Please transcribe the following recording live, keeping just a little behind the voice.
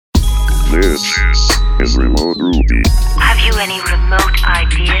This is Remote Ruby. Have you any remote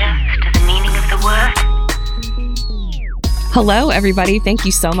idea to the meaning of the word? Hello, everybody. Thank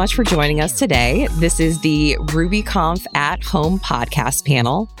you so much for joining us today. This is the RubyConf at Home podcast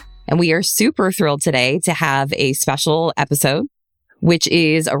panel, and we are super thrilled today to have a special episode, which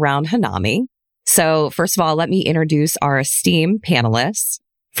is around Hanami. So first of all, let me introduce our esteemed panelists.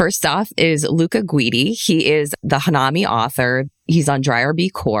 First off is Luca Guidi. He is the Hanami author. He's on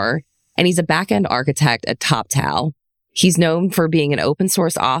DryRB Core, and he's a backend architect at TopTal. He's known for being an open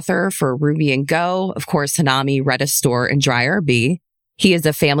source author for Ruby and Go, of course, Hanami, Redis Store, and DryRB. He is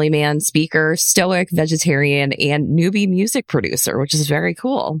a family man, speaker, stoic, vegetarian, and newbie music producer, which is very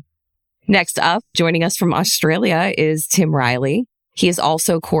cool. Next up, joining us from Australia is Tim Riley. He is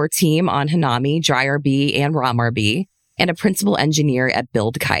also core team on Hanami, DryRB, and RomRB, and a principal engineer at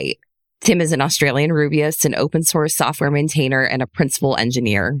BuildKite. Tim is an Australian Rubyist, an open source software maintainer, and a principal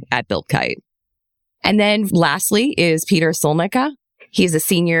engineer at BuildKite. And then lastly is Peter Solnicka. He's a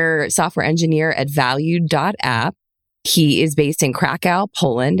senior software engineer at Valued.app. He is based in Krakow,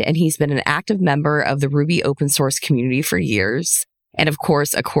 Poland, and he's been an active member of the Ruby open source community for years. And of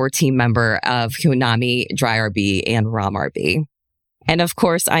course, a core team member of Hanami, DryRB, and RomRB. And of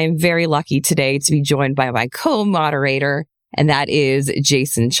course, I am very lucky today to be joined by my co-moderator, and that is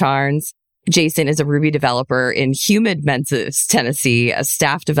Jason Charnes. Jason is a Ruby developer in humid Memphis, Tennessee, a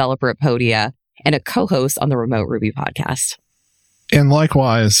staff developer at Podia, and a co-host on the Remote Ruby podcast. And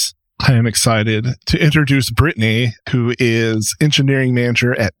likewise, I am excited to introduce Brittany, who is engineering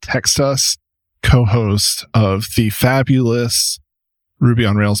manager at Textus, co-host of the fabulous Ruby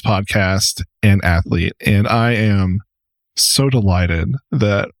on Rails podcast and athlete. And I am so delighted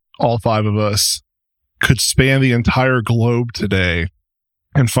that all five of us could span the entire globe today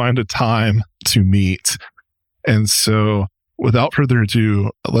and find a time to meet. And so without further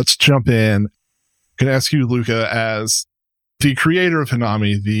ado, let's jump in. I can ask you, Luca, as the creator of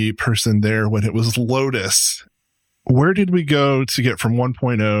Hanami, the person there when it was Lotus, where did we go to get from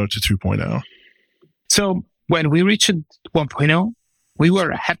 1.0 to 2.0? So when we reached 1.0, we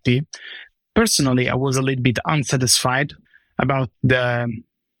were happy. Personally, I was a little bit unsatisfied about the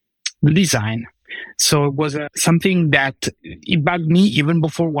design. So it was something that it bugged me even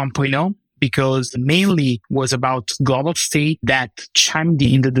before 1.0, because mainly was about global state that chimed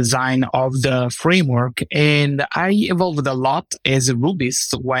in the design of the framework. And I evolved a lot as a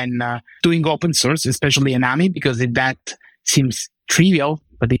Rubyist when doing open source, especially Hanami, because that seems trivial,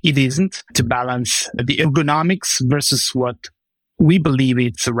 but it isn't, to balance the ergonomics versus what we believe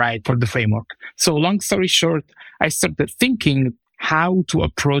it's right for the framework. So long story short, I started thinking how to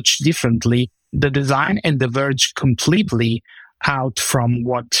approach differently the design and diverge completely out from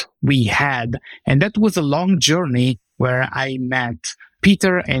what we had. And that was a long journey where I met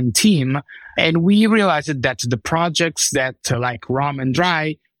Peter and Tim, and we realized that the projects that like Rom and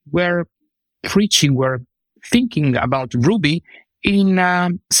Dry were thinking about Ruby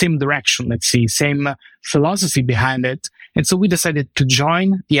in same direction, let's see, same philosophy behind it. And so we decided to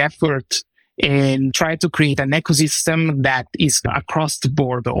join the effort and try to create an ecosystem that is across the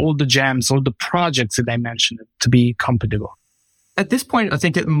board, all the gems, all the projects that I mentioned to be compatible. At this point, I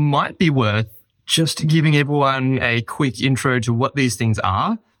think it might be worth just giving everyone a quick intro to what these things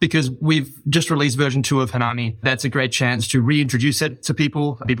are, because we've just released version 2 of Hanami. That's a great chance to reintroduce it to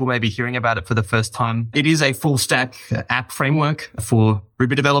people. People may be hearing about it for the first time. It is a full stack app framework for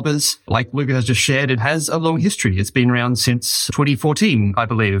Ruby developers. Like Luca has just shared, it has a long history. It's been around since 2014, I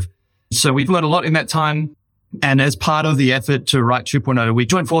believe. So we've learned a lot in that time. And as part of the effort to write 2.0, we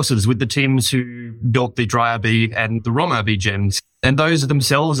joined forces with the teams who built the DryRB and the RomRB gems. And those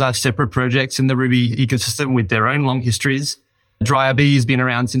themselves are separate projects in the Ruby ecosystem with their own long histories. DryRB has been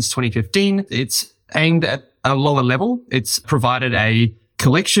around since 2015. It's aimed at a lower level. It's provided a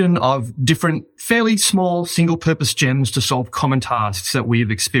collection of different, fairly small single-purpose gems to solve common tasks that we've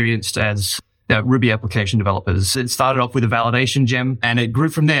experienced as Ruby application developers. It started off with a validation gem and it grew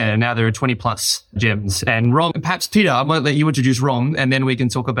from there. Now there are 20 plus gems. And Rom, perhaps Peter, I might let you introduce Rom and then we can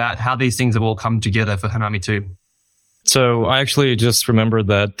talk about how these things have all come together for Hanami 2. So I actually just remembered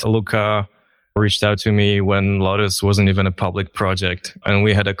that Luca reached out to me when Lotus wasn't even a public project. And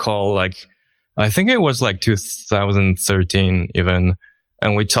we had a call I think it was 2013 even.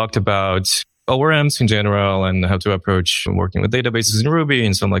 And we talked about ORMs in general and how to approach working with databases in Ruby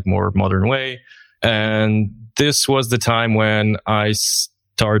in some more modern way. And this was the time when I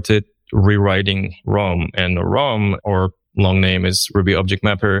started rewriting ROM, and ROM, or long name, is Ruby Object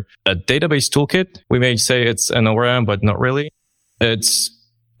Mapper, a database toolkit. We may say it's an ORM, but not really. It's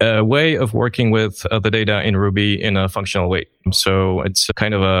a way of working with the data in Ruby in a functional way. So it's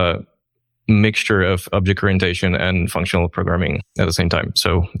kind of a mixture of object orientation and functional programming at the same time.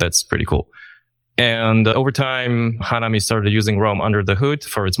 So that's pretty cool. And over time, Hanami started using ROM under the hood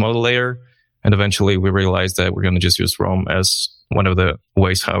for its model layer. And eventually we realized that we're going to just use ROM as one of the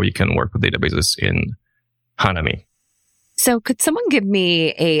ways how you can work with databases in Hanami. So could someone give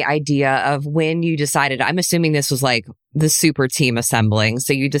me an idea of when you decided, I'm assuming this was like the super team assembling.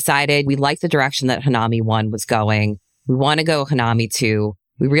 So you decided we like the direction that Hanami 1 was going. We want to go Hanami 2.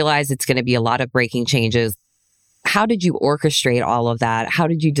 We realize it's going to be a lot of breaking changes. How did you orchestrate all of that? How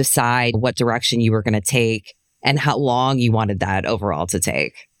did you decide what direction you were going to take and how long you wanted that overall to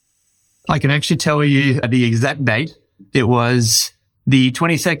take? I can actually tell you the exact date. It was the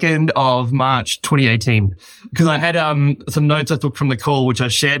 22nd of March, 2018, because I had some notes I took from the call, which I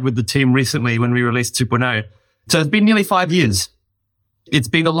shared with the team recently when we released 2.0. So it's been nearly 5 years. It's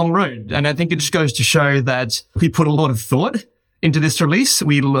been a long road. And I think it just goes to show that we put a lot of thought into this release.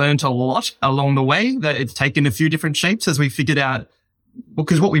 We learned a lot along the way, that it's taken a few different shapes as we figured out,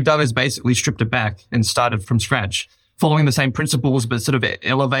 because what we've done is basically stripped it back and started from scratch, following the same principles, but sort of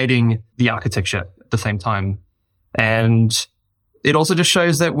elevating the architecture at the same time. And it also just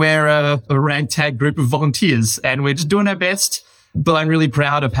shows that we're a ragtag group of volunteers and we're just doing our best, but I'm really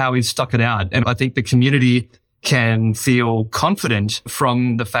proud of how we've stuck it out. And I think the community can feel confident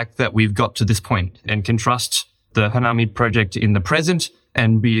from the fact that we've got to this point and can trust the Hanami project in the present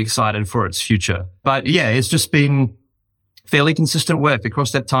and be excited for its future. But yeah, it's just been fairly consistent work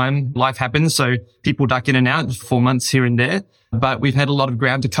across that time. Life happens, so people duck in and out 4 months here and there, but we've had a lot of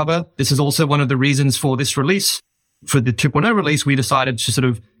ground to cover. This is also one of the reasons for this release. For the 2.0 release, we decided to sort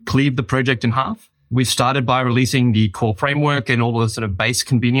of cleave the project in half. We started by releasing the core framework and all the sort of base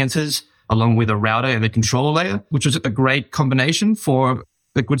conveniences, along with a router and a controller layer, which was a great combination for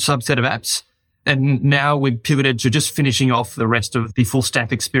a good subset of apps. And now we've pivoted to just finishing off the rest of the full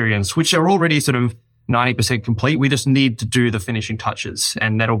stack experience, which are already sort of 90% complete. We just need to do the finishing touches,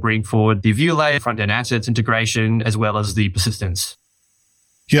 and that'll bring forward the view layer, front-end assets integration, as well as the persistence.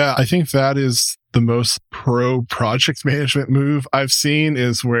 Yeah, I think that is the most pro project management move I've seen,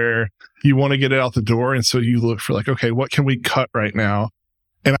 is where you want to get it out the door. And so you look for like, okay, what can we cut right now?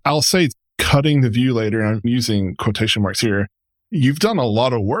 And I'll say cutting the view later, and I'm using quotation marks here. You've done a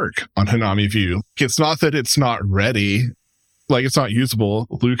lot of work on Hanami View. It's not that it's not ready, like it's not usable.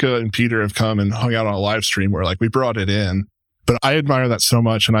 Luca and Peter have come and hung out on a live stream where like we brought it in, but I admire that so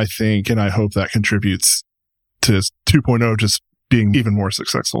much. And I think, and I hope that contributes to 2.0 just being even more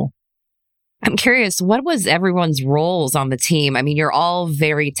successful. I'm curious, what was everyone's roles on the team? I mean, you're all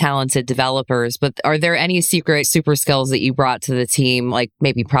very talented developers, but are there any secret super skills that you brought to the team, like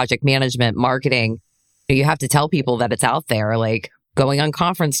maybe project management, marketing? You have to tell people that it's out there, like going on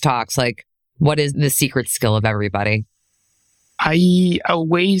conference talks. Like, what is the secret skill of everybody? I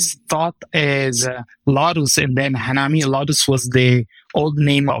always thought as Lotus and then Hanami. Lotus was the old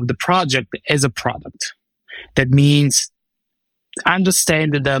name of the project as a product. That means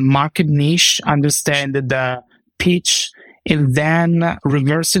understand the market niche, understand the pitch, and then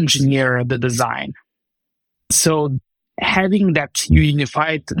reverse engineer the design. So having that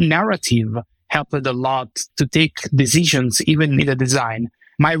unified narrative helped a lot to take decisions even in the design.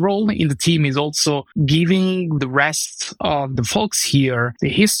 My role in the team is also giving the rest of the folks here the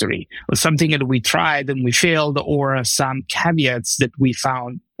history of something that we tried and we failed, or some caveats that we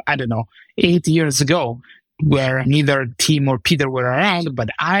found, 8 years ago, where neither Tim or Peter were around, but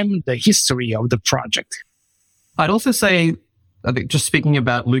I'm the history of the project. I'd also say, I think just speaking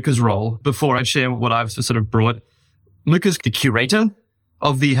about Luca's role, before I share what I've sort of brought, Luca's the curator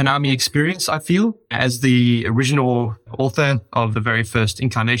of the Hanami experience, I feel, as the original author of the very first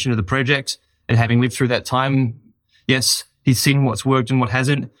incarnation of the project. And having lived through that time, yes, he's seen what's worked and what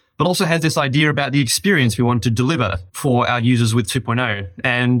hasn't, but also has this idea about the experience we want to deliver for our users with 2.0.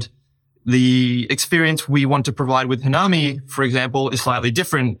 And the experience we want to provide with Hanami, for example, is slightly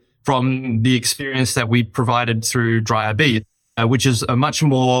different from the experience that we provided through DryRB, which is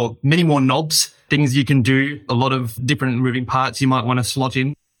many more knobs, things you can do, a lot of different moving parts you might want to slot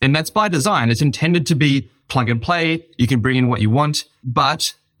in. And that's by design. It's intended to be plug and play. You can bring in what you want.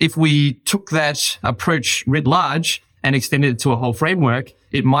 But if we took that approach writ large and extended it to a whole framework,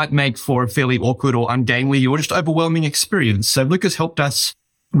 it might make for a fairly awkward or ungainly or just overwhelming experience. So Lucas helped us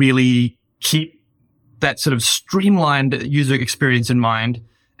really keep that sort of streamlined user experience in mind.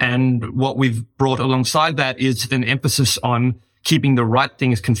 And what we've brought alongside that is an emphasis on keeping the right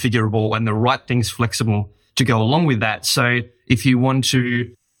things configurable and the right things flexible to go along with that. So if you want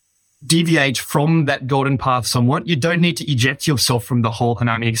to deviate from that golden path somewhat, you don't need to eject yourself from the whole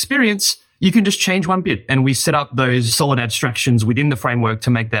Hanami experience. You can just change one bit. And we set up those solid abstractions within the framework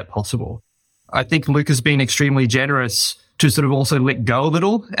to make that possible. I think Luke has been extremely generous to sort of also let go a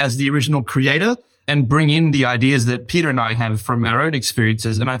little as the original creator and bring in the ideas that Peter and I have from our own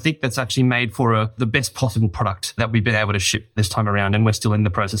experiences. And I think that's actually made for the best possible product that we've been able to ship this time around. And we're still in the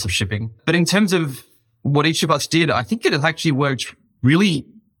process of shipping. But in terms of what each of us did, I think it has actually worked really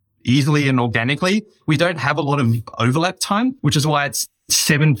easily and organically. We don't have a lot of overlap time, which is why it's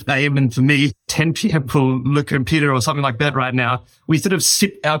 7 a.m. and for me, 10 p.m. for Luke and Peter or something like that right now. We sort of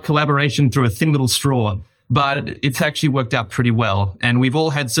sip our collaboration through a thin little straw, but it's actually worked out pretty well. And we've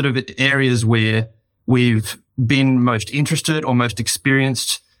all had sort of areas where we've been most interested or most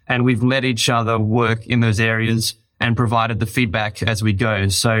experienced, and we've let each other work in those areas and provided the feedback as we go.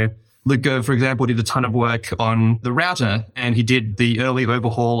 So Luke, for example, did a ton of work on the router, and he did the early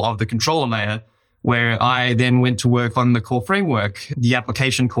overhaul of the controller layer, where I then went to work on the core framework, the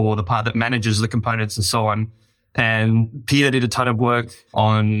application core, the part that manages the components and so on. And Peter did a ton of work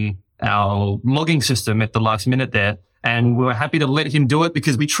on our logging system at the last minute there. And we were happy to let him do it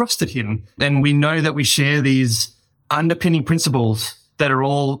because we trusted him. And we know that we share these underpinning principles that are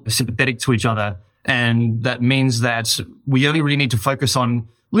all sympathetic to each other. And that means that we only really need to focus on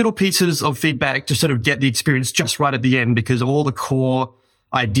little pieces of feedback to sort of get the experience just right at the end, because all the core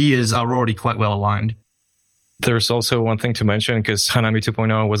ideas are already quite well aligned. There's also one thing to mention, because Hanami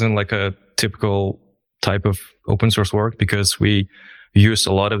 2.0 wasn't like a typical type of open source work, because we used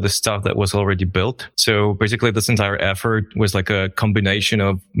a lot of the stuff that was already built. So basically this entire effort was like a combination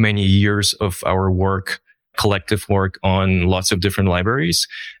of many years of our work, collective work on lots of different libraries.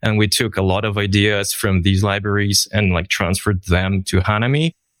 And we took a lot of ideas from these libraries and like transferred them to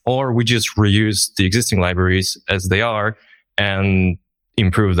Hanami, or we just reused the existing libraries as they are and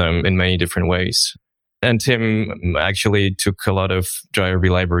improve them in many different ways. And Tim actually took a lot of dry Ruby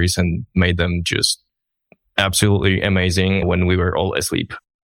libraries and made them just absolutely amazing when we were all asleep.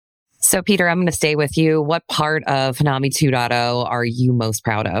 So Peter, I'm going to stay with you. What part of Hanami 2.0 are you most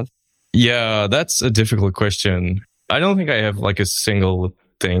proud of? Yeah, that's a difficult question. I don't think I have like a single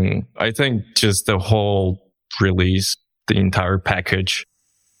thing. I think just the whole release, the entire package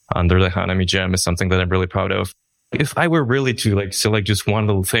under the Hanami gem is something that I'm really proud of. If I were really to like select just one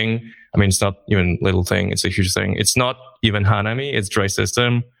little thing, I mean, it's not even little thing. It's a huge thing. It's not even Hanami. It's Dry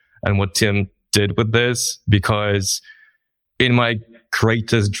System and what Tim did with this, because in my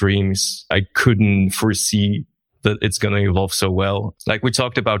greatest dreams, I couldn't foresee that it's going to evolve so well. Like we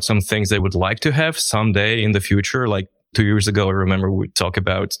talked about some things they would like to have someday in the future. Like 2 years ago, I remember we talked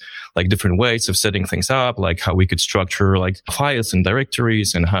about like different ways of setting things up, like how we could structure like files and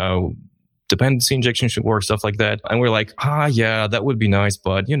directories and how dependency injection should work, stuff like that. And we're like, yeah, that would be nice.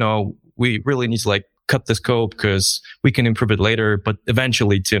 But, you know, we really need to like cut the scope because we can improve it later. But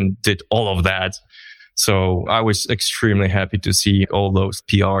eventually Tim did all of that. So I was extremely happy to see all those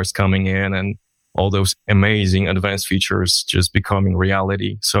PRs coming in and all those amazing advanced features just becoming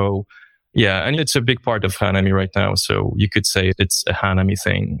reality. So yeah, and it's a big part of Hanami right now. So you could say it's a Hanami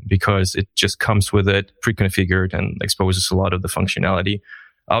thing because it just comes with it pre-configured and exposes a lot of the functionality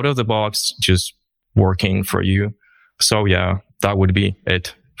out of the box, just working for you. So yeah, that would be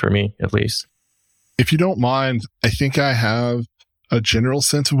it for me, at least. If you don't mind, I think I have a general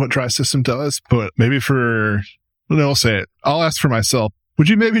sense of what Dry System does, but maybe I'll say it. I'll ask for myself. Would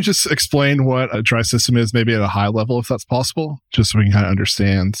you maybe just explain what a Dry System is, maybe at a high level, if that's possible, just so we can kind of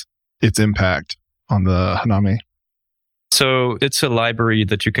understand its impact on the Hanami? So it's a library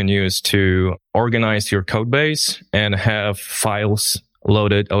that you can use to organize your code base and have files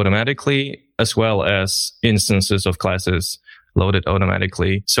loaded automatically, as well as instances of classes loaded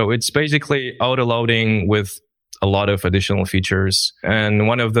automatically. So it's basically auto-loading with a lot of additional features. And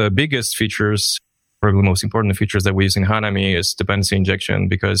one of the biggest features, probably the most important features that we use in Hanami is dependency injection,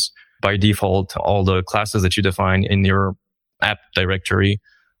 because by default, all the classes that you define in your app directory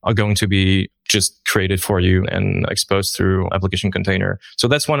are going to be just created for you and exposed through application container. So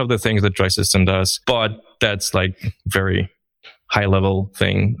that's one of the things that Dry System does, but that's like very high level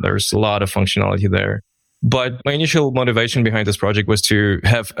thing. There's a lot of functionality there. But my initial motivation behind this project was to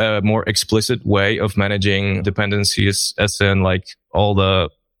have a more explicit way of managing dependencies, as in like all the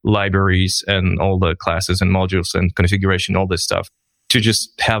libraries and all the classes and modules and configuration, all this stuff, to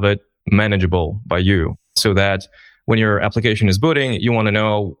just have it manageable by you, so that when your application is booting, you want to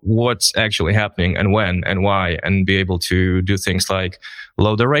know what's actually happening and when and why, and be able to do things like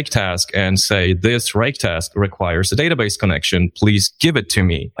load a rake task and say, this rake task requires a database connection. Please give it to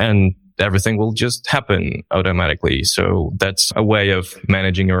me. And everything will just happen automatically. So that's a way of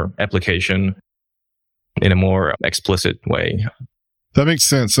managing your application in a more explicit way. That makes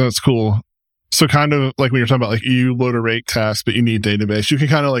sense. That's cool. So kind of like when you're talking about like you load a rake task, but you need database, you can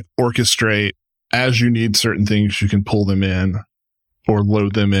kind of like orchestrate as you need certain things, you can pull them in or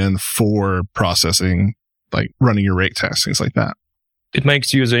load them in for processing, like running your rake tests, things like that. It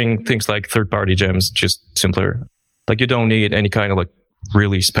makes using things like third-party gems just simpler. Like you don't need any kind of like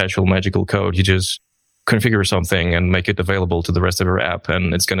really special magical code. You just configure something and make it available to the rest of your app,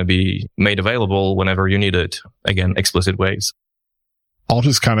 and it's going to be made available whenever you need it. Again, explicit ways. I'll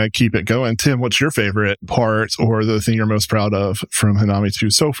just kind of keep it going. Tim, what's your favorite part or the thing you're most proud of from Hanami 2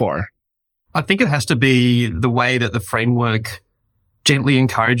 so far? I think it has to be the way that the framework gently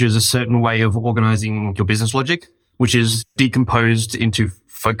encourages a certain way of organizing your business logic, which is decomposed into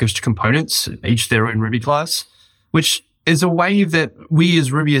focused components, each their own Ruby class, which is a way that we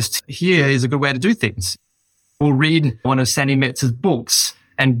as Rubyists here is a good way to do things. We'll read one of Sandy Metz's books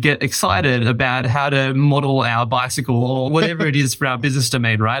and get excited about how to model our bicycle or whatever it is for our business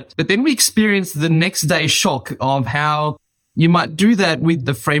domain, right? But then we experience the next day shock of how you might do that with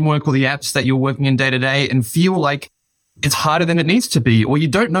the framework or the apps that you're working in day to day and feel like it's harder than it needs to be, or you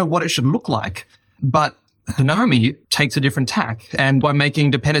don't know what it should look like. But Hanami takes a different tack, and by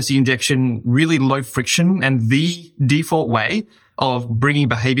making dependency injection really low friction and the default way of bringing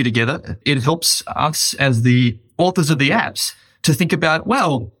behavior together, it helps us as the authors of the apps to think about,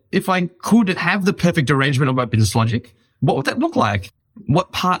 well, if I could have the perfect arrangement of my business logic, what would that look like?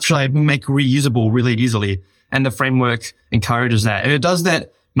 What parts should I make reusable really easily? And the framework encourages that. And it does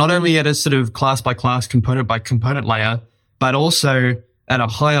that not only at a sort of class by class, component by component layer, but also at a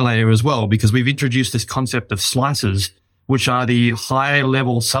higher layer as well, because we've introduced this concept of slices, which are the high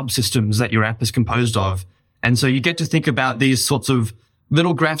level subsystems that your app is composed of. And so you get to think about these sorts of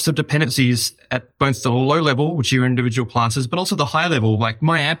little graphs of dependencies at both the low level, which are your individual classes, but also the high level. Like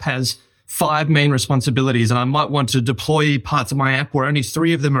my app has 5 main responsibilities, and I might want to deploy parts of my app where only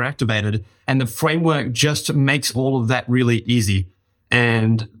 3 of them are activated. And the framework just makes all of that really easy.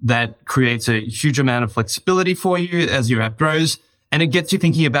 And that creates a huge amount of flexibility for you as your app grows. And it gets you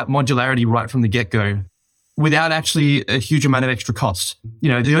thinking about modularity right from the get-go without actually a huge amount of extra cost. You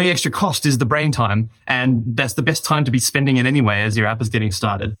know, the only extra cost is the brain time, and that's the best time to be spending it anyway as your app is getting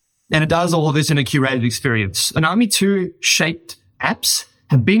started. And it does all of this in a curated experience. Hanami 2 shaped apps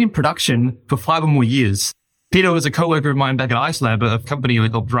have been in production for 5 or more years. Peter was a coworker of mine back at IceLab, a company we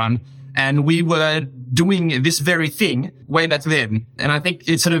helped run, and we were doing this very thing way back then. And I think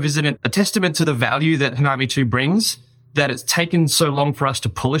it sort of is a testament to the value that Hanami 2 brings, that it's taken so long for us to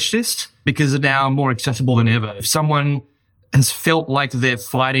polish this because it's now more accessible than ever. If someone has felt like they're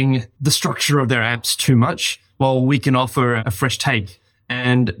fighting the structure of their apps too much, well, we can offer a fresh take.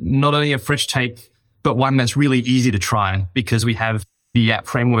 And not only a fresh take, but one that's really easy to try because we have the app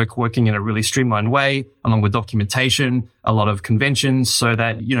framework working in a really streamlined way, along with documentation, a lot of conventions, so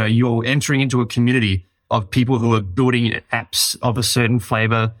that, you know, you're entering into a community of people who are building apps of a certain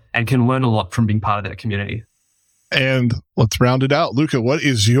flavor and can learn a lot from being part of that community. And let's round it out. Luca, what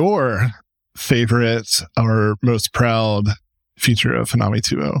is your favorite or most proud feature of Hanami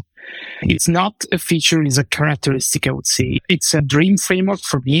 2.0? It's not a feature, it's a characteristic, I would say. It's a dream framework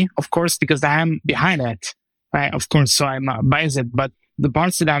for me, of course, because I am behind it, right? Of course, so I'm biased, but the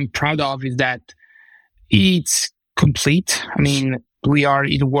parts that I'm proud of is that it's complete. I mean, we are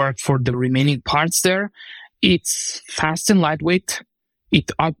in work for the remaining parts there. It's fast and lightweight.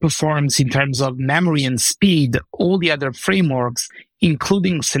 It outperforms in terms of memory and speed all the other frameworks,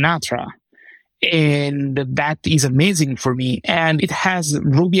 including Sinatra. And that is amazing for me. And it has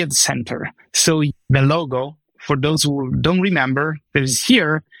Ruby at the center. So the logo, for those who don't remember, that is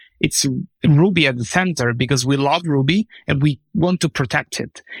here, it's Ruby at the center because we love Ruby and we want to protect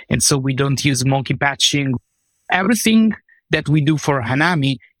it. And so we don't use monkey patching. Everything that we do for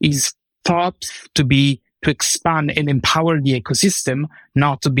Hanami is thought to expand and empower the ecosystem,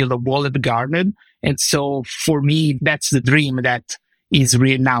 not to build a walled garden. And so for me, that's the dream that is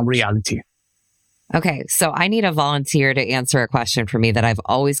now reality. Okay, so I need a volunteer to answer a question for me that I've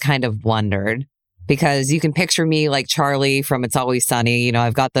always kind of wondered, because you can picture me like Charlie from It's Always Sunny. You know,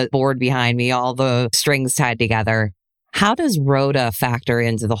 I've got the board behind me, all the strings tied together. How does Rhoda factor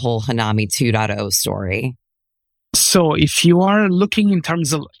into the whole Hanami 2.0 story? So if you are looking in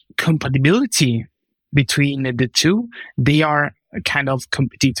terms of compatibility between the two, they are a kind of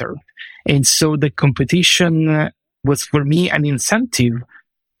competitor. And so the competition was for me an incentive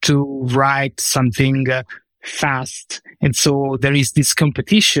to write something fast. And so there is this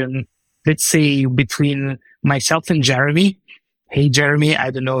competition, let's say, between myself and Jeremy. Hey, Jeremy, I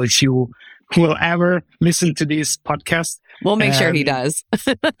don't know if you will ever listen to this podcast. We'll make sure he does.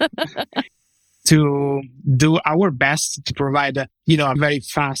 To do our best to provide, a very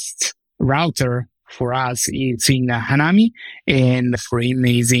fast router for us, it's in Hanami and for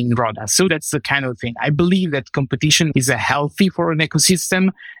amazing products. So that's the kind of thing. I believe that competition is healthy for an ecosystem.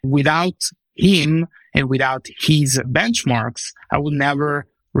 Without him and without his benchmarks, I would never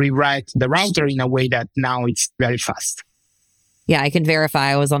rewrite the router in a way that now it's very fast. Yeah, I can verify.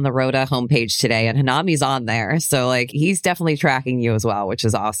 I was on the Rhoda homepage today and Hanami's on there. So like he's definitely tracking you as well, which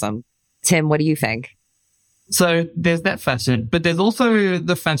is awesome. Tim, what do you think? So there's that facet, but there's also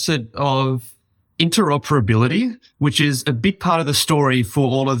the facet of interoperability, which is a big part of the story for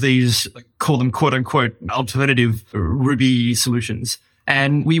all of these, call them quote unquote, alternative Ruby solutions.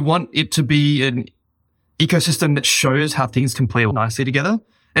 And we want it to be an ecosystem that shows how things can play nicely together.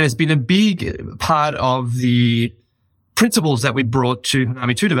 And it's been a big part of the principles that we brought to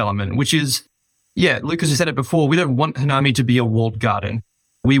Hanami 2 development, which is, Lucas has said it before, we don't want Hanami to be a walled garden.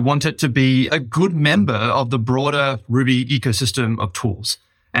 We want it to be a good member of the broader Ruby ecosystem of tools.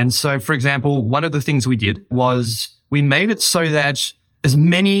 And so, for example, one of the things we did was we made it so that as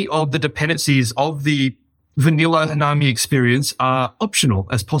many of the dependencies of the vanilla Hanami experience are optional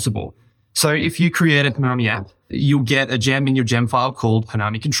as possible. So if you create a Hanami app, you'll get a gem in your gem file called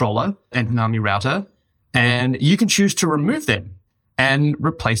Hanami controller and Hanami router, and you can choose to remove them and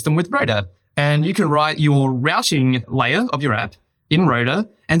replace them with Rhoda. And you can write your routing layer of your app in Rhoda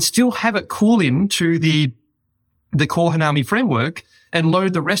and still have it call into the core Hanami framework and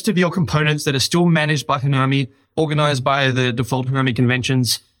load the rest of your components that are still managed by Hanami, organized by the default Hanami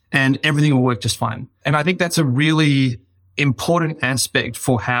conventions, and everything will work just fine. And I think that's a really important aspect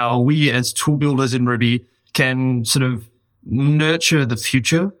for how we as tool builders in Ruby can sort of nurture the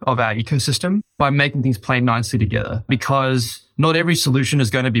future of our ecosystem by making things play nicely together, because not every solution is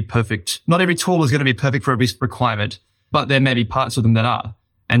going to be perfect. Not every tool is going to be perfect for every requirement, but there may be parts of them that are.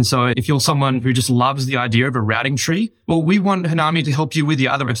 And so if you're someone who just loves the idea of a routing tree, well, we want Hanami to help you with the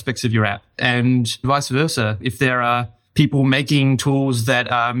other aspects of your app, and vice versa. If there are people making tools that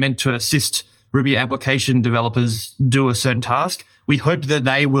are meant to assist Ruby application developers do a certain task, we hope that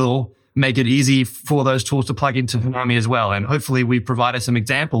they will make it easy for those tools to plug into Hanami as well. And hopefully we provided some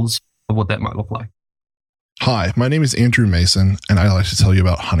examples of what that might look like. Hi, my name is Andrew Mason, and I'd like to tell you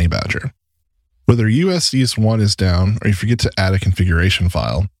about Honeybadger. Whether US East 1 is down or you forget to add a configuration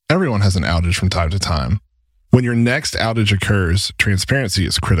file, everyone has an outage from time to time. When your next outage occurs, transparency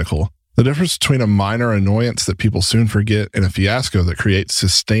is critical. The difference between a minor annoyance that people soon forget and a fiasco that creates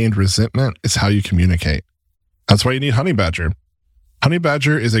sustained resentment is how you communicate. That's why you need Honeybadger.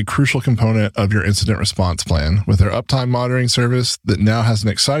 Honeybadger is a crucial component of your incident response plan with their uptime monitoring service that now has an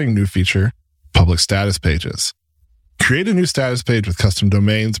exciting new feature, public status pages. Create a new status page with custom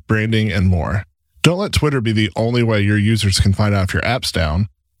domains, branding, and more. Don't let Twitter be the only way your users can find out if your app's down.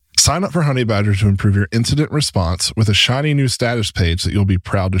 Sign up for Honeybadger to improve your incident response with a shiny new status page that you'll be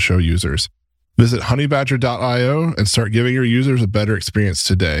proud to show users. Visit honeybadger.io and start giving your users a better experience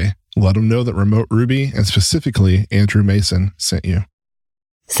today. Let them know that Remote Ruby, and specifically Andrew Mason, sent you.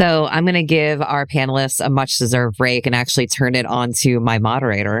 So I'm going to give our panelists a much-deserved break and actually turn it on to my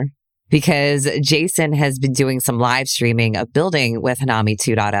moderator, because Jason has been doing some live streaming of building with Hanami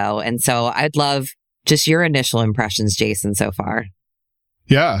 2.0. And so I'd love just your initial impressions, Jason, so far.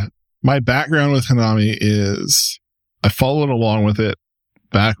 Yeah, my background with Hanami is I followed along with it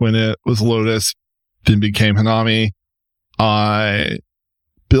back when it was Lotus, then became Hanami. I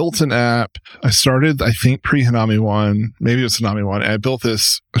built an app. I started, I think, pre-Hanami 1. Maybe it was Hanami 1. And I built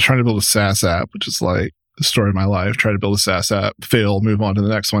this, I was trying to build a SaaS app, which is like the story of my life. Try to build a SaaS app, fail, move on to the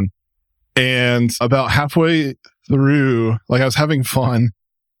next one. And about halfway through, like I was having fun,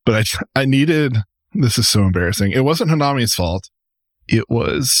 but I needed, this is so embarrassing. It wasn't Hanami's fault. It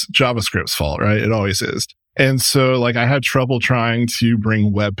was JavaScript's fault, right? It always is. And so like I had trouble trying to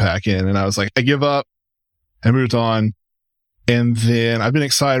bring Webpack in, and I was like, I give up. I moved on. And then I've been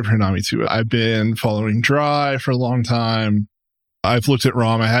excited for Hanami 2. I've been following Dry for a long time. I've looked at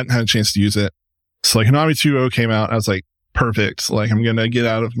ROM. I hadn't had a chance to use it. So like Hanami 2.0 came out. I was like, perfect. Like I'm going to get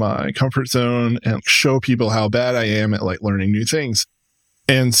out of my comfort zone and show people how bad I am at like learning new things.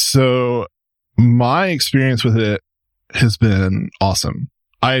 And so my experience with it has been awesome.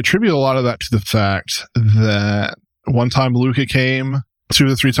 I attribute a lot of that to the fact that one time Luca came, 2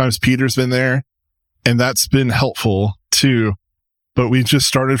 or 3 times Peter's been there, and that's been helpful too. But we just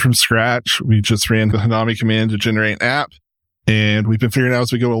started from scratch. We just ran the Hanami command to generate an app, and we've been figuring it out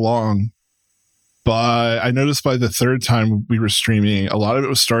as we go along. But I noticed by the 3rd time we were streaming, a lot of it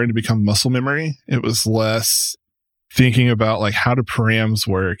was starting to become muscle memory. It was less thinking about like how do params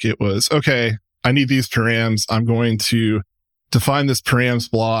work. It was, okay, I need these params. I'm going to define this params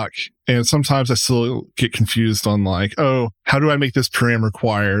block. And sometimes I still get confused on like, oh, how do I make this param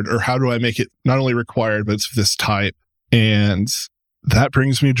required? Or how do I make it not only required, but it's of this type? And that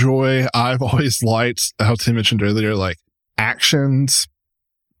brings me joy. I've always liked how Tim mentioned earlier, like actions,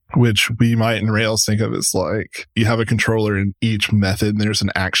 which we might in Rails think of as like you have a controller in each method and there's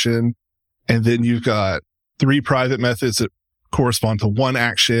an action. And then you've got 3 private methods that correspond to one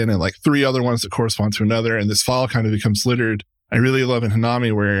action and like 3 other ones that correspond to another. And this file kind of becomes littered. I really love in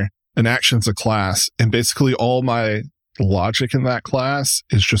Hanami where an action's a class and basically all my logic in that class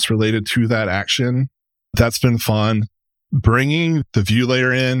is just related to that action. That's been fun. Bringing the view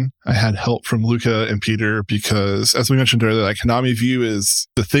layer in, I had help from Luca and Peter because, as we mentioned earlier, like Hanami view is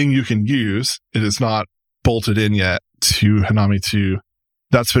the thing you can use. It is not bolted in yet to Hanami 2.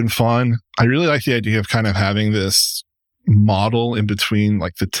 That's been fun. I really like the idea of kind of having this model in between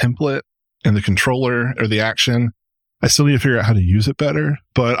like the template and the controller or the action. I still need to figure out how to use it better,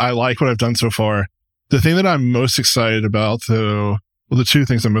 but I like what I've done so far. The thing that I'm most excited about, though, well, the 2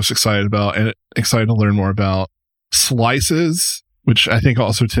 things I'm most excited about and excited to learn more about, slices, which I think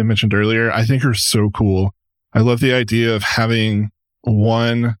also Tim mentioned earlier, I think are so cool. I love the idea of having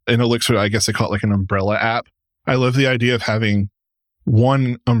one, in Elixir, I guess they call it like an umbrella app. I love the idea of having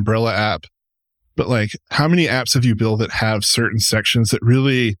one umbrella app, but like how many apps have you built that have certain sections that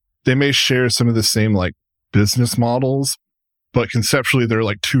really, they may share some of the same like business models, but conceptually they're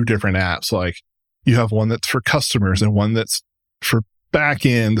like 2 different apps. Like you have one that's for customers and one that's for back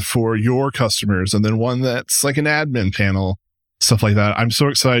end for your customers, and then one that's like an admin panel, stuff like that. I'm so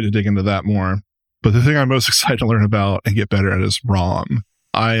excited to dig into that more. But the thing I'm most excited to learn about and get better at is ROM.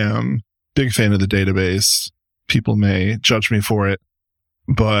 I am a big fan of the database. People may judge me for it,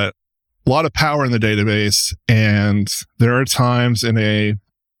 but a lot of power in the database. And there are times in a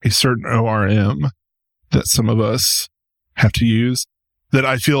certain ORM that some of us have to use that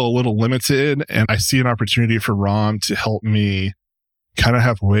I feel a little limited. And I see an opportunity for ROM to help me kind of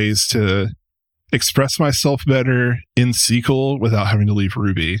have ways to express myself better in SQL without having to leave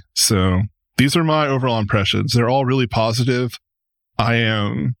Ruby. So these are my overall impressions. They're all really positive. I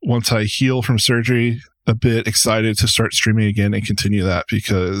am, once I heal from surgery, a bit excited to start streaming again and continue that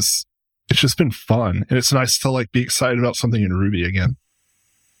because it's just been fun. And it's nice to like be excited about something in Ruby again.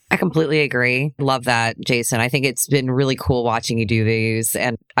 I completely agree. Love that, Jason. I think it's been really cool watching you do these.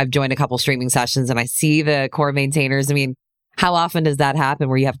 And I've joined a couple streaming sessions and I see the core maintainers. I mean, how often does that happen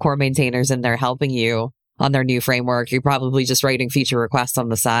where you have core maintainers and they're helping you on their new framework? You're probably just writing feature requests on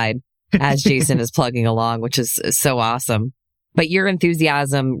the side as Jason is plugging along, which is so awesome. But your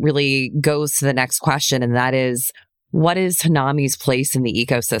enthusiasm really goes to the next question, and that is, what is Hanami's place in the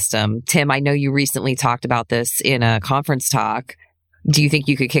ecosystem? Tim, I know you recently talked about this in a conference talk. Do you think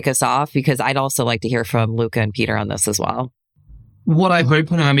you could kick us off? Because I'd also like to hear from Luca and Peter on this as well. What I hope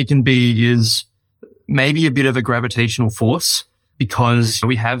Hanami can be is maybe a bit of a gravitational force, because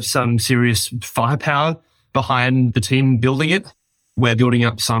we have some serious firepower behind the team building it. We're building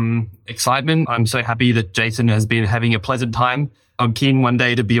up some excitement. I'm so happy that Jason has been having a pleasant time. I'm keen one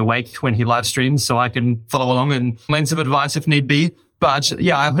day to be awake when he live streams so I can follow along and lend some advice if need be. But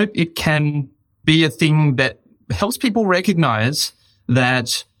yeah, I hope it can be a thing that helps people recognize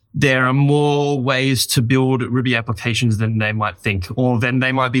that there are more ways to build Ruby applications than they might think, or than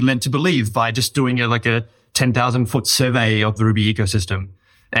they might be led to believe by just doing a 10,000 foot survey of the Ruby ecosystem.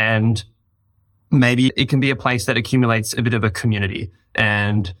 And maybe it can be a place that accumulates a bit of a community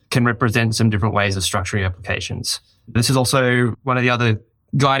and can represent some different ways of structuring applications. This is also one of the other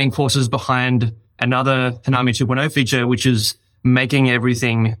guiding forces behind another Hanami 2.0 feature, which is making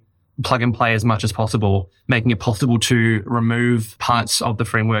everything plug and play as much as possible, making it possible to remove parts of the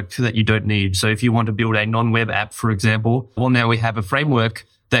framework that you don't need. So if you want to build a non-web app, for example, well, now we have a framework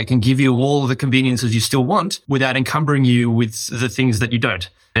that can give you all of the conveniences you still want without encumbering you with the things that you don't.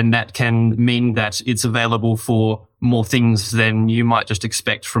 And that can mean that it's available for more things than you might just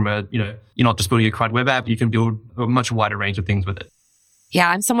expect from you're not just building a CRUD web app, you can build a much wider range of things with it. Yeah,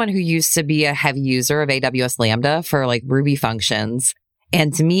 I'm someone who used to be a heavy user of AWS Lambda for like Ruby functions.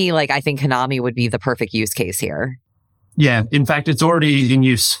 And to me, I think Hanami would be the perfect use case here. Yeah, in fact, it's already in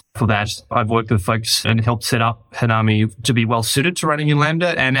use for that. I've worked with folks and helped set up Hanami to be well suited to running in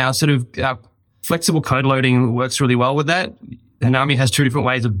Lambda, and our flexible code loading works really well with that. Hanami has 2 different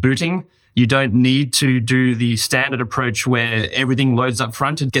ways of booting. You don't need to do the standard approach where everything loads up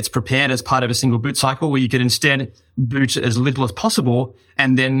front and gets prepared as part of a single boot cycle, where you can instead boot as little as possible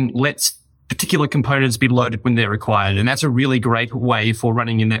and then let particular components be loaded when they're required. And that's a really great way for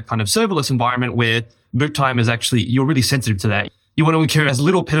running in that kind of serverless environment where boot time is you're really sensitive to that. You want to incur as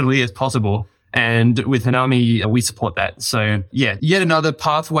little penalty as possible. And with Hanami, we support that. So yeah, yet another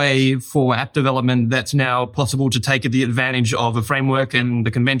pathway for app development that's now possible to take the advantage of a framework and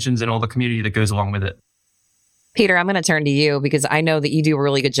the conventions and all the community that goes along with it. Peter, I'm going to turn to you because I know that you do a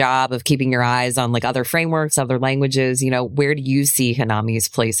really good job of keeping your eyes on like other frameworks, other languages. Where do you see Hanami's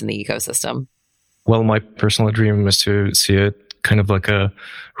place in the ecosystem? Well, my personal dream is to see it kind of like a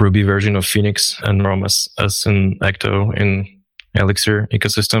Ruby version of Phoenix and Rome as an Ecto in Elixir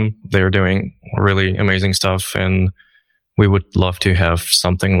ecosystem. They're doing really amazing stuff, and we would love to have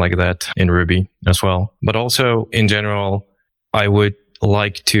something like that in Ruby as well. But also, in general, I would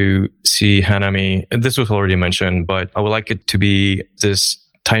like to see Hanami, and this was already mentioned, but I would like it to be this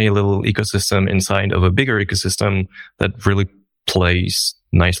tiny little ecosystem inside of a bigger ecosystem that really plays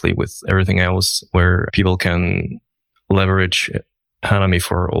nicely with everything else, where people can leverage Hanami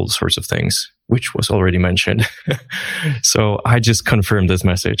for all sorts of things, which was already mentioned. So I just confirmed this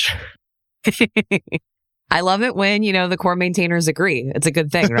message. I love it when, the core maintainers agree. It's a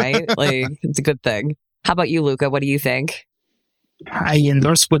good thing, right? It's a good thing. How about you, Luca? What do you think? I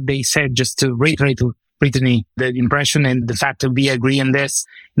endorse what they said, just to reiterate to Brittany, the impression and the fact that we agree on this.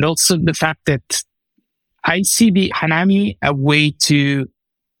 And also the fact that I see the Hanami a way to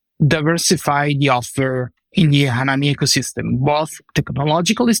diversify the offer in the Hanami ecosystem, both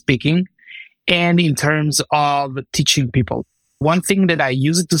technologically speaking and in terms of teaching people. One thing that I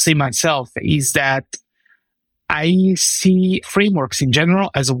use to say myself is that I see frameworks in general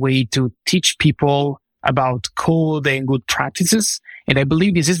as a way to teach people about code and good practices. And I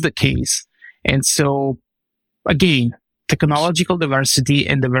believe this is the case. And so, again, technological diversity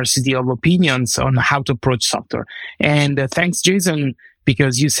and diversity of opinions on how to approach software. And thanks, Jason,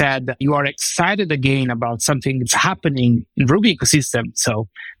 because you said you are excited again about something that's happening in Ruby ecosystem. So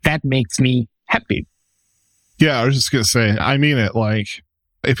that makes me happy. Yeah, I was just going to say, I mean it.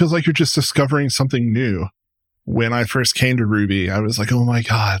 It feels like you're just discovering something new. When I first came to Ruby, I was like, oh my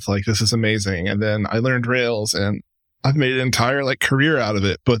God, this is amazing. And then I learned Rails and I've made an entire career out of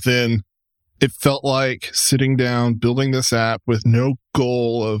it. But then it felt like sitting down, building this app with no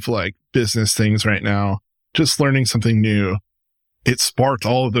goal of business things right now, just learning something new. It sparked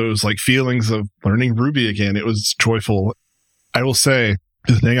all of those feelings of learning Ruby again. It was joyful. I will say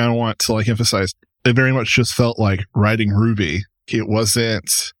the thing I want to emphasize, it very much just felt like writing Ruby. It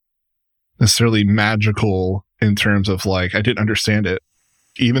wasn't necessarily magical in terms of I didn't understand it.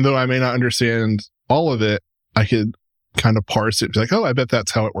 Even though I may not understand all of it, I could kind of parse it, be like, oh, I bet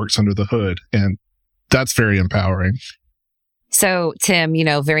that's how it works under the hood. And that's very empowering. So, Tim,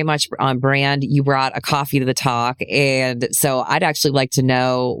 very much on brand. You brought a coffee to the talk. And so I'd actually like to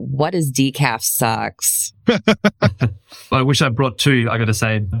know, what is Decaf Sucks? I wish I brought two, I got to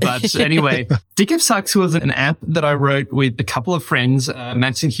say. But anyway, Decaf Sucks was an app that I wrote with a couple of friends,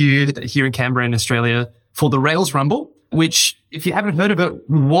 Max and Hugh, here in Canberra in Australia, for the Rails Rumble, which, if you haven't heard of it,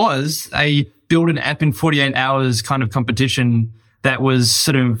 was a build an app in 48 hours kind of competition that was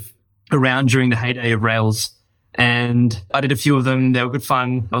sort of around during the heyday of Rails. And I did a few of them. They were good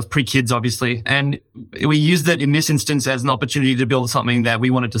fun. I was pre-kids, obviously. And we used it in this instance as an opportunity to build something that we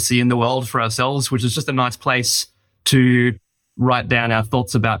wanted to see in the world for ourselves, which is just a nice place to write down our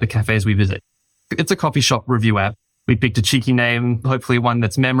thoughts about the cafes we visit. It's a coffee shop review app. We picked a cheeky name, hopefully one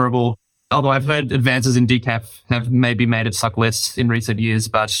that's memorable. Although I've heard advances in decaf have maybe made it suck less in recent years,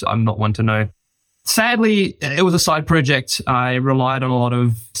 but I'm not one to know. Sadly, it was a side project. I relied on a lot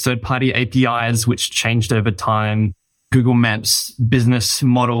of third-party APIs, which changed over time. Google Maps business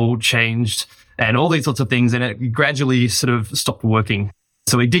model changed and all these sorts of things, and it gradually sort of stopped working.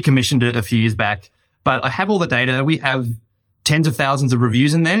 So we decommissioned it a few years back. But I have all the data. We have tens of thousands of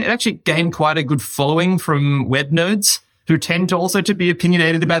reviews in there. It actually gained quite a good following from web nerds who tend to also to be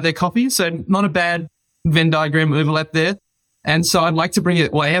opinionated about their coffee. So not a bad Venn diagram overlap there. And so I'd like to bring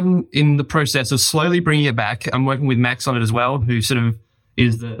it, well, I am in the process of slowly bringing it back. I'm working with Max on it as well, who sort of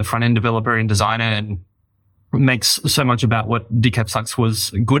is the front-end developer and designer and makes so much about what Decaf Sucks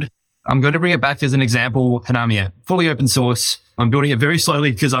was good. I'm going to bring it back as an example, Hanami, fully open source. I'm building it very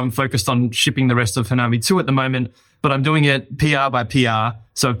slowly because I'm focused on shipping the rest of Hanami 2 at the moment, but I'm doing it PR by PR.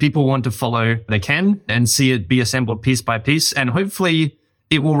 So if people want to follow, they can and see it be assembled piece by piece. And hopefully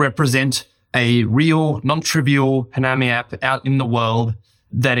it will represent a real, non-trivial Hanami app out in the world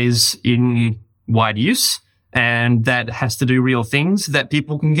that is in wide use and that has to do real things that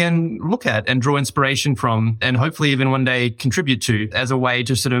people can look at and draw inspiration from and hopefully even one day contribute to as a way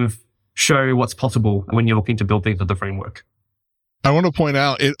to sort of show what's possible when you're looking to build things with the framework. I want to point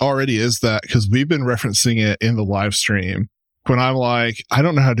out it already is that because we've been referencing it in the live stream when I'm like, I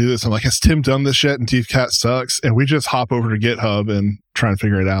don't know how to do this, I'm like, has Tim done this yet? And Deepcat sucks. And we just hop over to GitHub and try and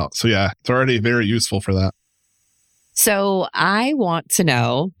figure it out. So yeah, it's already very useful for that. So I want to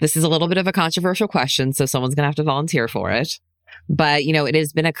know, this is a little bit of a controversial question, so someone's going to have to volunteer for it. But, it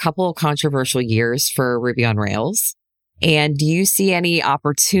has been a couple of controversial years for Ruby on Rails. And do you see any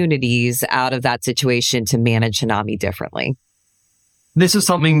opportunities out of that situation to manage Hanami differently? This is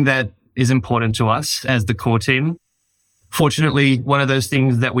something that is important to us as the core team. Fortunately, one of those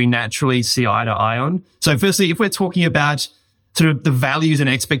things that we naturally see eye to eye on. So firstly, if we're talking about sort of the values and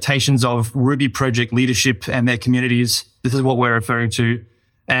expectations of Ruby project leadership and their communities, this is what we're referring to.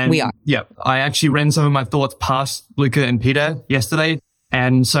 And we are. Yeah, I actually ran some of my thoughts past Luca and Peter yesterday.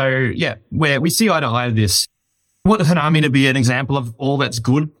 And so, yeah, we see eye to eye with this. I want Hanami to be an example of all that's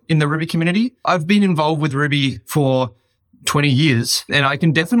good in the Ruby community. I've been involved with Ruby for 20 years, and I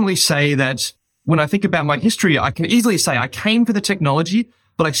can definitely say that when I think about my history, I can easily say I came for the technology,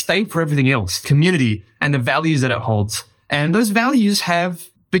 but I stayed for everything else, community and the values that it holds. And those values have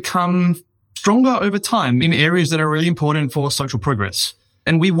become stronger over time in areas that are really important for social progress.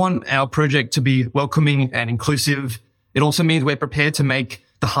 And we want our project to be welcoming and inclusive. It also means we're prepared to make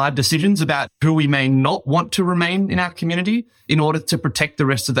the hard decisions about who we may not want to remain in our community in order to protect the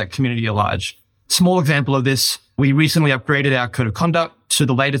rest of that community at large. Small example of this, we recently upgraded our code of conduct to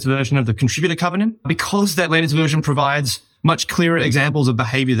the latest version of the contributor covenant because that latest version provides much clearer examples of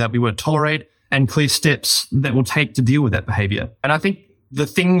behavior that we won't tolerate and clear steps that we'll take to deal with that behavior. And I think the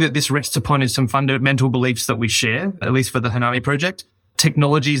thing that this rests upon is some fundamental beliefs that we share, at least for the Hanami project.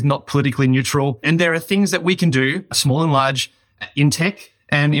 Technology is not politically neutral, and there are things that we can do, small and large, in tech,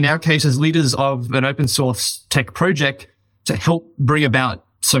 and in our case as leaders of an open source tech project, to help bring about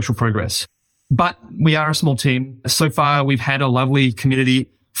social progress. But we are a small team. So far, we've had a lovely community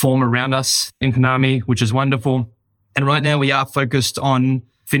form around us in Hanami, which is wonderful. And right now we are focused on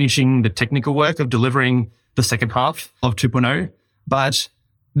finishing the technical work of delivering the second half of 2.0. But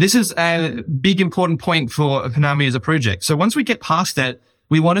this is a big important point for Hanami as a project. So once we get past that,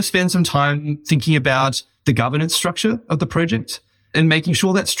 we want to spend some time thinking about the governance structure of the project and making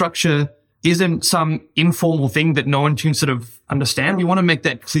sure that structure isn't some informal thing that no one can sort of understand. We want to make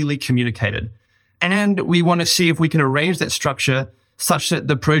that clearly communicated. And we want to see if we can arrange that structure such that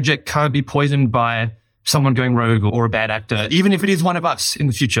the project can't be poisoned by someone going rogue or a bad actor, even if it is one of us in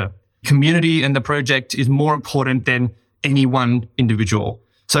the future. Community and the project is more important than any one individual.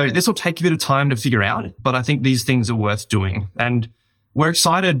 So this will take a bit of time to figure out, but I think these things are worth doing. And we're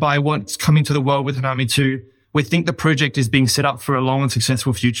excited by what's coming to the world with Hanami 2. We think the project is being set up for a long and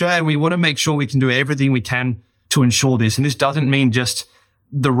successful future, and we want to make sure we can do everything we can to ensure this. And this doesn't mean just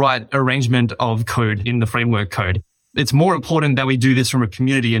the right arrangement of code in the framework code. It's more important that we do this from a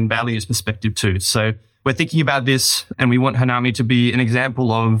community and values perspective too. So we're thinking about this, and we want Hanami to be an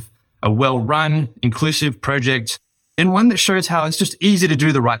example of a well-run, inclusive project, and one that shows how it's just easy to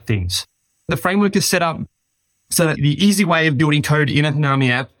do the right things. The framework is set up so that the easy way of building code in a Hanami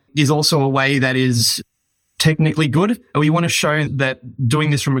app is also a way that is technically good. And we want to show that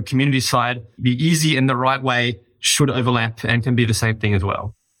doing this from a community side, the easy and the right way should overlap and can be the same thing as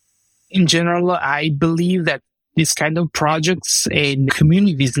well. In general, I believe that this kind of projects and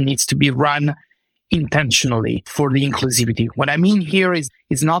communities needs to be run intentionally for the inclusivity. What I mean here is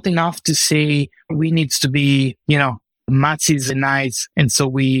it's not enough to say we need to be, Matsy's nice, and so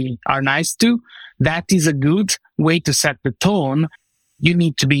we are nice too. That is a good way to set the tone. You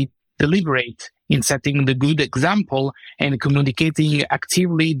need to be deliberate in setting the good example and communicating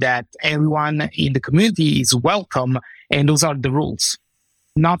actively that everyone in the community is welcome, and those are the rules.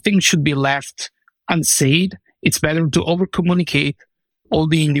 Nothing should be left unsaid. It's better to over-communicate. All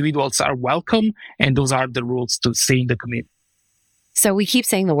the individuals are welcome, and those are the rules to stay in the community. So we keep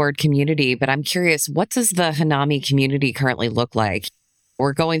saying the word community, but I'm curious, what does the Hanami community currently look like?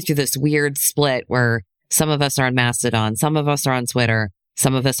 We're going through this weird split where some of us are on Mastodon, some of us are on Twitter,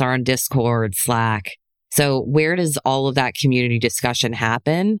 some of us are on Discord, Slack. So where does all of that community discussion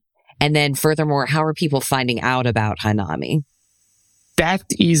happen? And then furthermore, how are people finding out about Hanami? That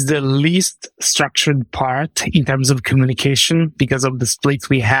is the least structured part in terms of communication because of the split.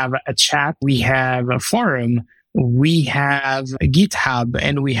 We have a chat, we have a forum, we have a GitHub,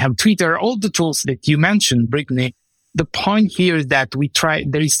 and we have Twitter, all the tools that you mentioned, Brittany. The point here is that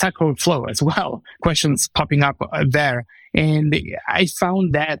there is Stack Overflow as well, questions popping up there. And I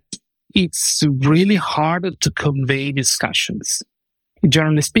found that it's really hard to convey discussions,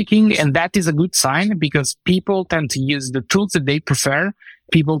 generally speaking, and that is a good sign because people tend to use the tools that they prefer.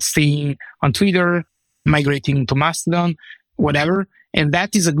 People staying on Twitter, migrating to Mastodon, whatever. And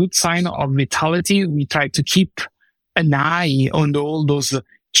that is a good sign of vitality. We try to keep an eye on all those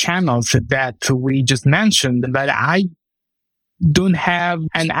channels that we just mentioned, but I don't have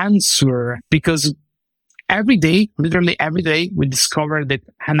an answer because every day, literally every day, we discover that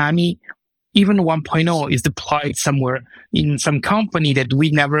Hanami, even 1.0, is deployed somewhere in some company that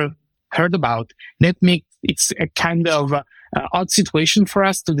we never heard about. That makes it's a kind of odd situation for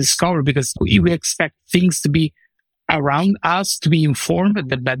us to discover because we expect things to be around us, to be informed,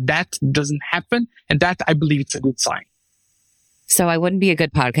 but that doesn't happen. And that, I believe, it's a good sign. So I wouldn't be a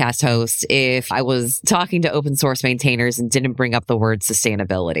good podcast host if I was talking to open source maintainers and didn't bring up the word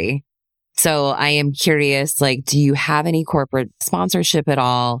sustainability. So I am curious, like, do you have any corporate sponsorship at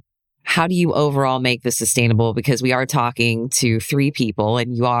all? How do you overall make this sustainable? Because we are talking to 3 people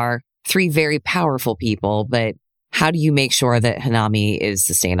and you are 3 very powerful people, but how do you make sure that Hanami is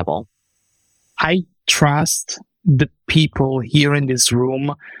sustainable? I trust the people here in this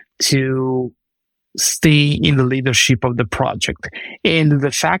room to stay in the leadership of the project. And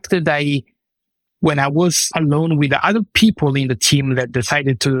the fact that when I was alone with the other people in the team that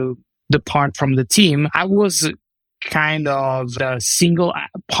decided to depart from the team, I was kind of the single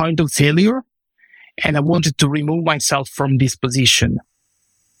point of failure. And I wanted to remove myself from this position.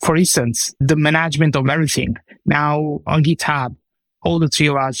 For instance, the management of everything. Now on GitHub, all the 3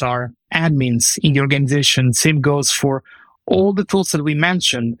 of us are admins in the organization. Same goes for all the tools that we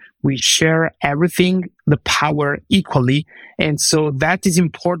mentioned. We share everything, the power equally. And so that is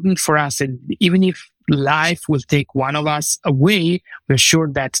important for us. And even if life will take one of us away, we're sure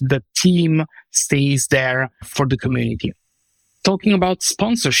that the team stays there for the community. Talking about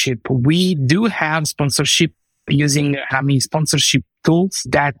sponsorship, we do have sponsorship using Hanami sponsorship tools.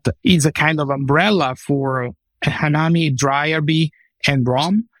 That is a kind of umbrella for Hanami, DryRB, and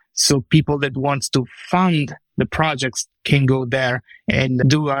ROM. So people that want to fund the projects can go there and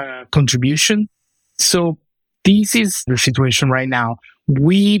do a contribution. So this is the situation right now.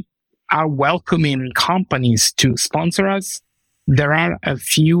 We are welcoming companies to sponsor us. There are a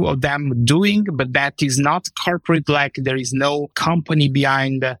few of them doing, but that is not corporate. Like there is no company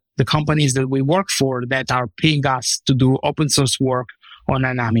behind the companies that we work for that are paying us to do open source work on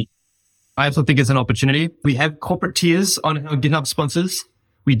Hanami. I also think it's an opportunity. We have corporate tiers on our GitHub sponsors.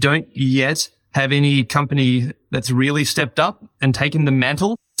 We don't yet have any company that's really stepped up and taken the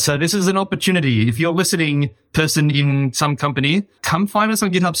mantle. So this is an opportunity. If you're listening, person in some company, come find us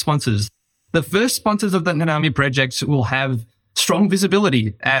on GitHub sponsors. The first sponsors of the Hanami project will have strong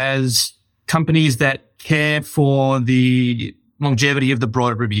visibility as companies that care for the longevity of the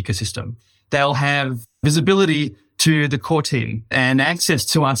broader Ruby ecosystem. They'll have visibility to the core team and access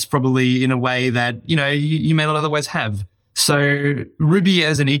to us probably in a way that, you may not otherwise have. So Ruby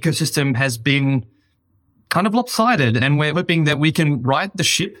as an ecosystem has been kind of lopsided, and we're hoping that we can right the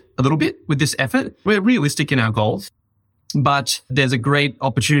ship a little bit with this effort. We're realistic in our goals, but there's a great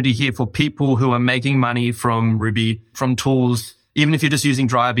opportunity here for people who are making money from Ruby, from tools, even if you're just using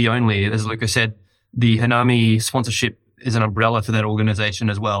DryRB only. As Luca said, the Hanami sponsorship is an umbrella for that organization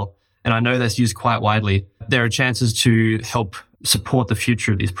as well. And I know that's used quite widely. There are chances to help support the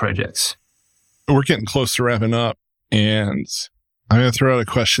future of these projects. We're getting close to wrapping up, and I'm going to throw out a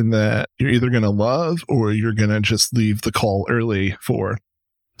question that you're either going to love or you're going to just leave the call early for.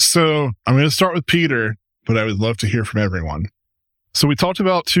 So I'm going to start with Peter, but I would love to hear from everyone. So we talked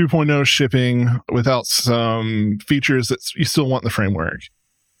about 2.0 shipping without some features that you still want in the framework.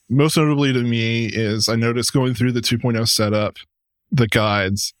 Most notably to me is I noticed going through the 2.0 setup, the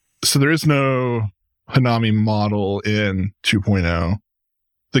guides. So there is no Hanami model in 2.0.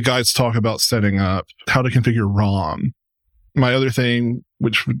 The guides talk about setting up how to configure ROM. My other thing,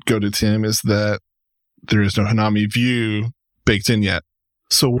 which would go to Tim, is that there is no Hanami view baked in yet.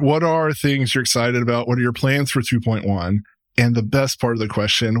 So what are things you're excited about? What are your plans for 2.1? And the best part of the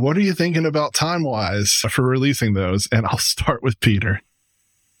question, what are you thinking about time-wise for releasing those? And I'll start with Peter.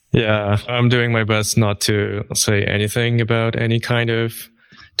 Yeah, I'm doing my best not to say anything about any kind of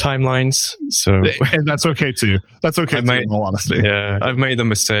timelines. So, and that's okay too. That's okay in all honesty. Yeah, I've made the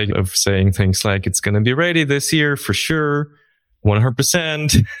mistake of saying things like it's going to be ready this year for sure,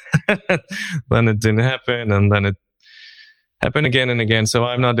 100%. Then it didn't happen, and then it happened again and again. So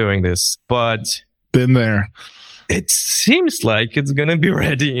I'm not doing this, but been there. It seems like it's going to be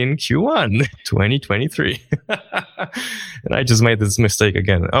ready in Q1 2023. And I just made this mistake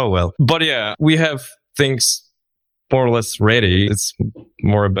again. Oh, well. But yeah, we have things more or less ready. It's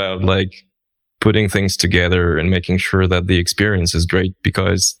more about like putting things together and making sure that the experience is great,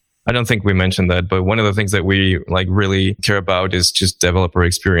 because I don't think we mentioned that, but one of the things that we like really care about is just developer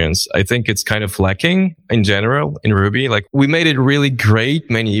experience. I think it's kind of lacking in general in Ruby. Like we made it really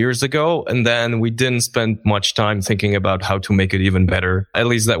great many years ago, and then we didn't spend much time thinking about how to make it even better. At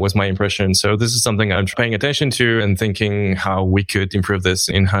least that was my impression. So this is something I'm paying attention to and thinking how we could improve this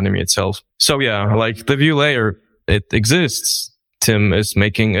in Hanami itself. So yeah, like the view layer, it exists. Tim is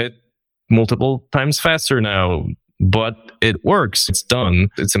making it multiple times faster now. But it works. It's done.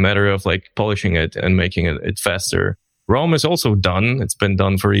 It's a matter of like polishing it and making it faster. Rome is also done. It's been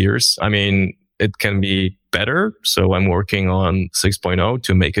done for years. I mean, it can be better. So I'm working on 6.0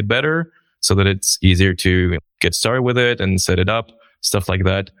 to make it better so that it's easier to get started with it and set it up, stuff like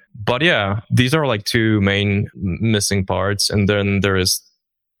that. But yeah, these are like two main missing parts. And then there is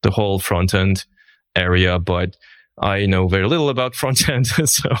the whole front end area, but I know very little about front end,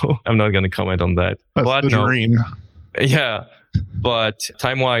 so I'm not going to comment on that. That's but the dream. Yeah, but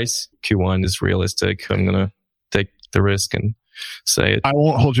time-wise, Q1 is realistic. I'm going to take the risk and say it. I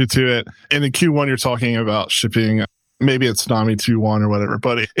won't hold you to it. And in Q1, you're talking about shipping, maybe it's Hanami 2.1 or whatever,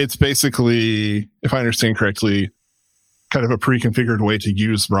 but it's basically, if I understand correctly, kind of a pre-configured way to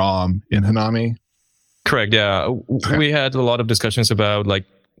use ROM in Hanami. Correct, yeah. Okay. We had a lot of discussions about like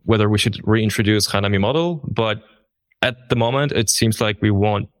whether we should reintroduce Hanami model, but at the moment, it seems like we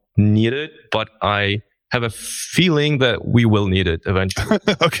won't need it, but I have a feeling that we will need it eventually.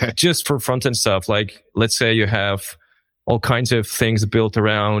 Okay. Just for front-end stuff. Like, let's say you have all kinds of things built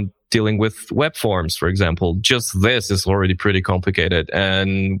around dealing with web forms, for example. Just this is already pretty complicated,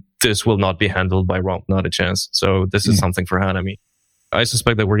 and this will not be handled by ROM, not a chance. So this is something for Hanami. I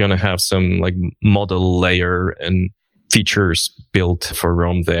suspect that we're going to have some like model layer and features built for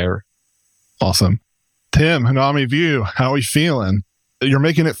ROM there. Awesome. Tim, Hanami View, how are we feeling? You're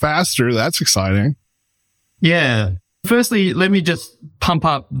making it faster. That's exciting. Yeah. Firstly, let me just pump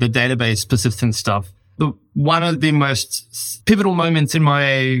up the database persistence stuff. One of the most pivotal moments in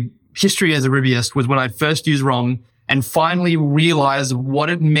my history as a Rubyist was when I first used ROM and finally realized what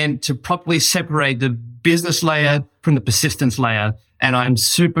it meant to properly separate the business layer from the persistence layer. And I'm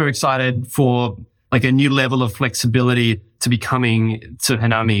super excited for like a new level of flexibility to be coming to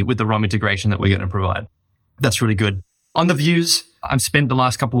Hanami with the ROM integration that we're going to provide. That's really good. On the views, I've spent the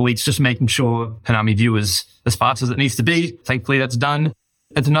last couple of weeks just making sure Hanami View is as fast as it needs to be. Thankfully, that's done.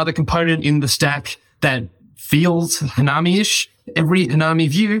 It's another component in the stack that feels Hanami-ish. Every Hanami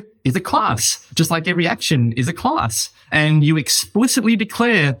view is a class, just like every action is a class. And you explicitly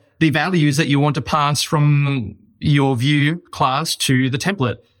declare the values that you want to pass from your view class to the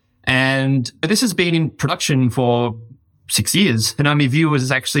template. And this has been in production for 6 years. Hanami View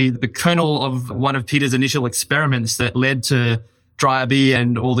was actually the kernel of one of Peter's initial experiments that led to DryRB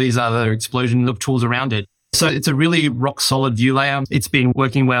and all these other explosions of tools around it. So it's a really rock solid view layer. It's been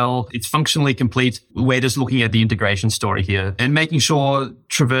working well. It's functionally complete. We're just looking at the integration story here and making sure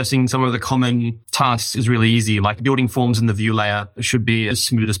traversing some of the common tasks is really easy. Like building forms in the view layer should be as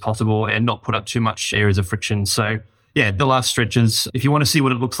smooth as possible and not put up too much areas of friction. So yeah, the last stretches. If you want to see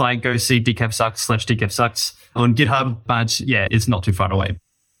what it looks like, go see decafsucks/decafsucks on GitHub. But yeah, it's not too far away.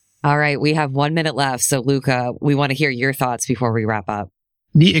 All right. We have 1 minute left. So Luca, we want to hear your thoughts before we wrap up.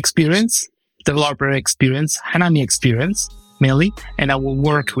 The experience, developer experience, Hanami experience, mainly. And I will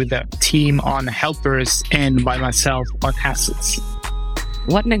work with the team on helpers and by myself on assets.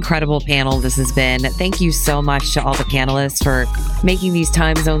 What an incredible panel this has been. Thank you so much to all the panelists for making these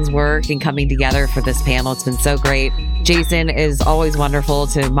time zones work and coming together for this panel. It's been so great. Jason, is always wonderful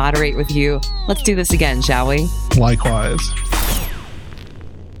to moderate with you. Let's do this again, shall we? Likewise.